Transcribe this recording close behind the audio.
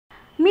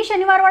मी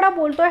शनिवारवाडा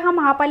बोलतोय। हा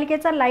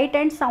महापालिकेचा लाईट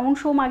अँड साऊंड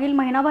शो मागील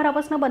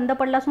महिनाभरापासून बंद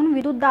पडला असून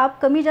विद्युत दाब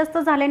कमी जास्त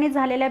झाल्याने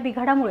झालेल्या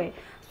बिघाडामुळे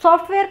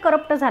सॉफ्टवेअर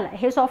करप्ट झाला।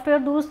 हे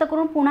सॉफ्टवेअर दुरुस्त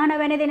करून पुन्हा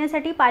नव्याने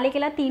देण्यासाठी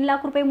पालिकेला 3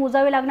 लाख रुपये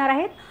मोजावे लागणार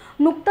आहेत।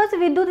 नुकतंच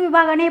विद्युत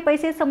विभागाने हे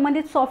पैसे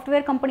संबंधित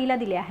सॉफ्टवेअर कंपनीला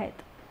दिले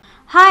आहेत।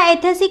 हा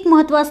ऐतिहासिक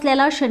महत्त्व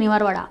असलेला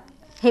शनिवारवाडा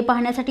हे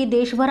पाहण्यासाठी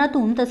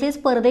देशभरातून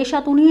तसेच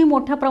परदेशातूनही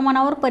मोठ्या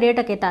प्रमाणावर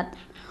पर्यटक येतात।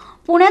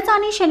 पुण्याचा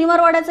आणि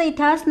शनिवारवाड्याचा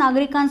इतिहास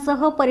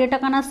नागरिकांसह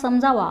पर्यटकांना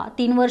समजावा।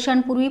 3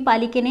 वर्षांपूर्वी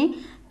पालिकेने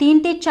 3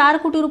 ते 4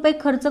 कोटी रुपये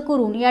खर्च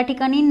करून या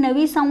ठिकाणी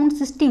नवी साऊंड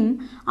सिस्टीम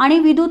आणि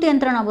विद्युत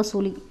यंत्रणा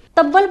बसवली।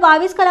 तब्बल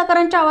 22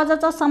 कलाकारांच्या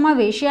आवाजाचा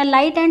समावेश या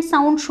लाईट अँड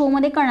साऊंड शो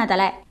मध्ये करण्यात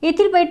आलाय।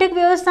 येथील बैठक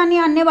व्यवस्था आणि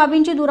अन्य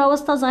बाबींची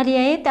दुरावस्था झाली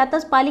आहे।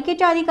 त्यातच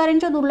पालिकेच्या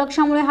अधिकाऱ्यांच्या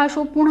दुर्लक्षामुळे हा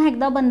शो पुन्हा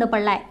एकदा बंद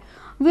पडलाय।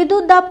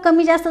 विद्युत दाब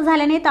कमी जास्त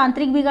झाल्याने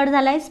तांत्रिक बिघाड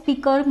झालाय।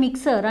 स्पीकर,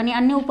 मिक्सर आणि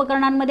अन्य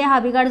उपकरणांमध्ये हा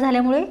बिघाड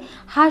झाल्यामुळे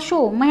हा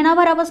शो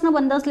महिनाभरापासून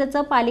बंद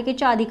असल्याचं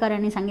पालिकेच्या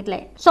अधिकाऱ्यांनी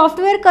सांगितलंय।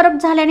 सॉफ्टवेअर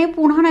करप्ट झाल्याने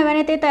पुन्हा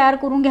नव्याने ते तयार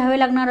करून घ्यावे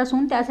लागणार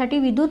असून त्यासाठी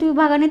विद्युत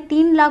विभागाने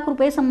 3 लाख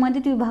रुपये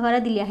संबंधित विभागाला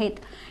दिले आहेत।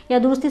 या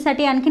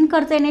दुरुस्तीसाठी आणखीन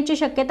खर्च येण्याची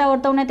शक्यता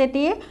वर्तवण्यात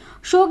येते।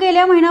 शो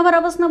गेल्या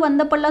महिनाभरापासून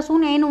बंद पडला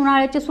असून ऐन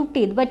उन्हाळ्याच्या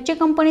सुट्टीत बच्चे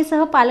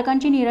कंपनीसह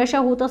पालकांची निराशा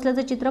होत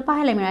असल्याचं चित्र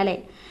पाहायला मिळालंय।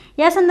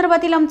 या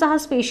संदर्भातील आमचा हा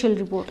स्पेशल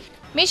रिपोर्ट।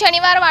 मी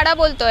शनिवारवाडा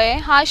बोलतोय।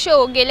 हा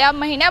शो गेल्या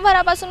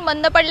महिन्याभरापासून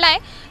बंद पडलाय,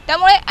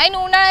 त्यामुळे ऐन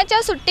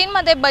उन्हाळ्याच्या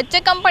सुट्टींमध्ये बच्चे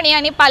कंपनी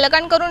आणि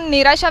पालकांकडून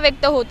निराशा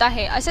व्यक्त होत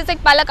आहे। असेच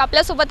एक पालक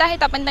आपल्या सोबत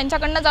आहेत, आपण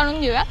त्यांच्याकडनं जाणून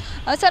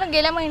घेऊया। सर,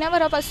 गेल्या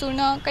महिन्याभरापासून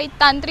काही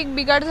तांत्रिक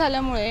बिघाड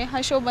झाल्यामुळे हा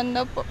शो बंद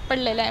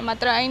पडलेला आहे,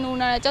 मात्र ऐन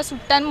उन्हाळ्याच्या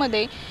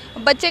सुट्ट्यांमध्ये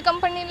बच्चे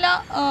कंपनीला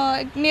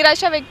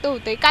निराशा व्यक्त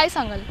होते, काय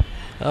सांगाल?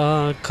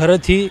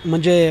 खरंच ही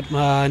म्हणजे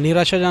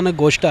निराशाजनक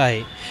गोष्ट आहे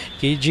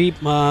की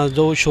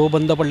जो शो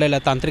बंद पडलेला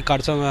आहे तांत्रिक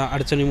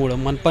अडचणीमुळं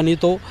मनपाने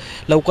तो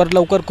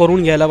लवकर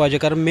करून घ्यायला पाहिजे।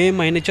 कारण मे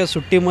महिन्याच्या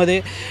सुट्टीमध्ये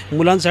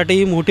मुलांसाठी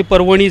ही मोठी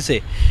पर्वणीच आहे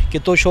की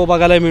तो शो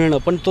बघायला मिळणं,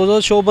 पण तो जो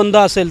शो बंद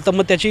असेल तर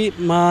मग त्याची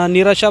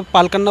निराशा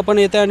पालकांना पण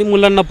येते आणि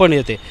मुलांना पण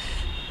येते।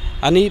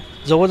 आणि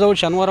जवळजवळ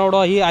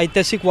शनिवारवाडा ही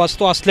ऐतिहासिक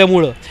वास्तू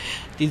असल्यामुळं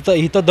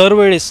इथं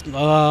दरवेळेस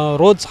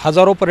रोज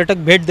हजारो पर्यटक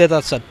भेट देत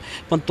असतात,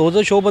 पण तो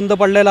जर शो बंद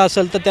पडलेला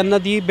असेल तर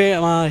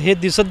त्यांना हे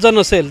दिसत जर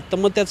नसेल तर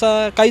मग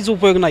त्याचा काहीच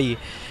उपयोग नाही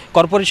आहे।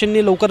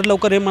 कॉर्पोरेशनने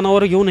लवकर हे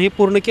मनावर घेऊन हे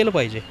पूर्ण केलं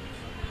पाहिजे।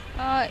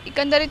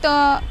 एकंदरीत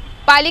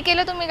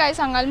पालिकेला तुम्ही काय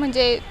सांगाल?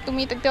 म्हणजे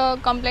तुम्ही तिथं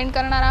कंप्लेंट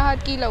करणार आहात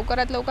की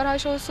लवकरात लवकर हा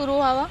शो सुरू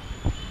व्हावा?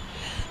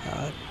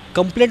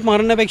 कंप्लेंट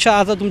मारण्यापेक्षा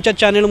आता तुमच्या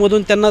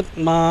चॅनलमधून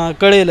त्यांना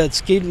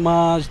कळेलच की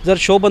जर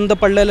शो बंद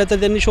पडलेला तर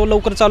त्यांनी शो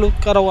लवकर चालू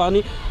करावा,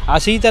 आणि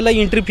अशीही त्याला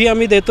एंट्री फी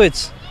आम्ही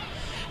देतोयच।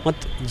 मग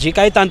जी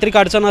काही तांत्रिक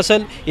अडचण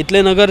असेल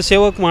इथले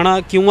नगरसेवक म्हणा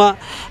किंवा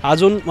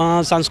अजून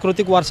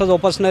सांस्कृतिक वारसा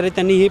जोपासणारे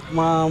त्यांनी ही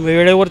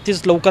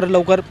वेळेवरतीच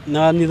लवकर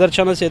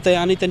निदर्शनास येतं आहे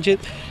आणि त्यांची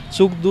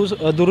चूक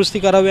दुरुस्ती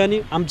करावी आणि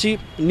आमची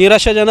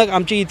निराशा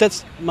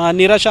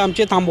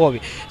आमची थांबवावी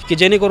की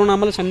जेणेकरून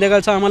आम्हाला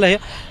संध्याकाळचा आम्हाला हे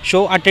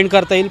शो अटेंड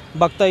करता येईल,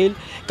 बघता येईल।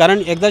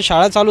 कारण एकदा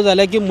शाळा चालू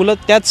झाल्या की मुलं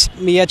त्याच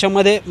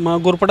याच्यामध्ये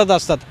गुरफटत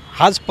असतात।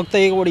 हाच फक्त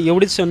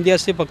एवढीच संधी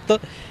असते फक्त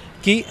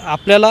की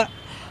आपल्याला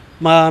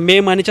मे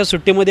महिन्याच्या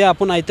सुट्टीमध्ये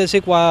आपण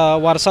ऐतिहासिक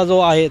वारसा जो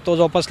आहे तो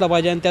जोपासला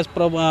पाहिजे आणि त्याच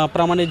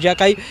प्रमाणे ज्या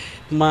काही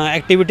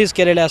ॲक्टिव्हिटीज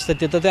केलेल्या असतात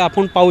तिथं ते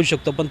आपण पाहू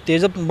शकतो, पण ते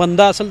जर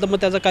बंद असेल तर मग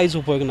त्याचा काहीच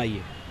उपयोग नाही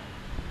आहे।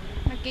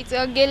 नक्कीच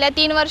गेल्या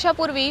 3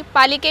 वर्षापूर्वी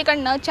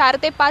पालिकेकडनं 4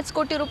 ते 5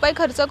 कोटी रुपये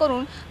खर्च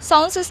करून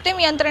साऊंड सिस्टीम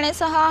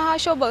यंत्रणेसह हा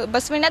शो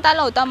बसविण्यात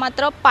आला होता,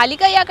 मात्र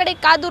पालिका याकडे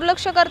का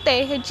दुर्लक्ष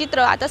करते हे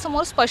चित्र आता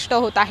समोर स्पष्ट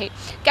होत आहे।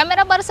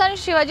 कॅमेरा पर्सन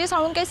शिवाजी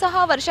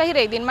साळुंकेसह वर्षा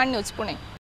हिरे, दिनमान न्यूज, पुणे।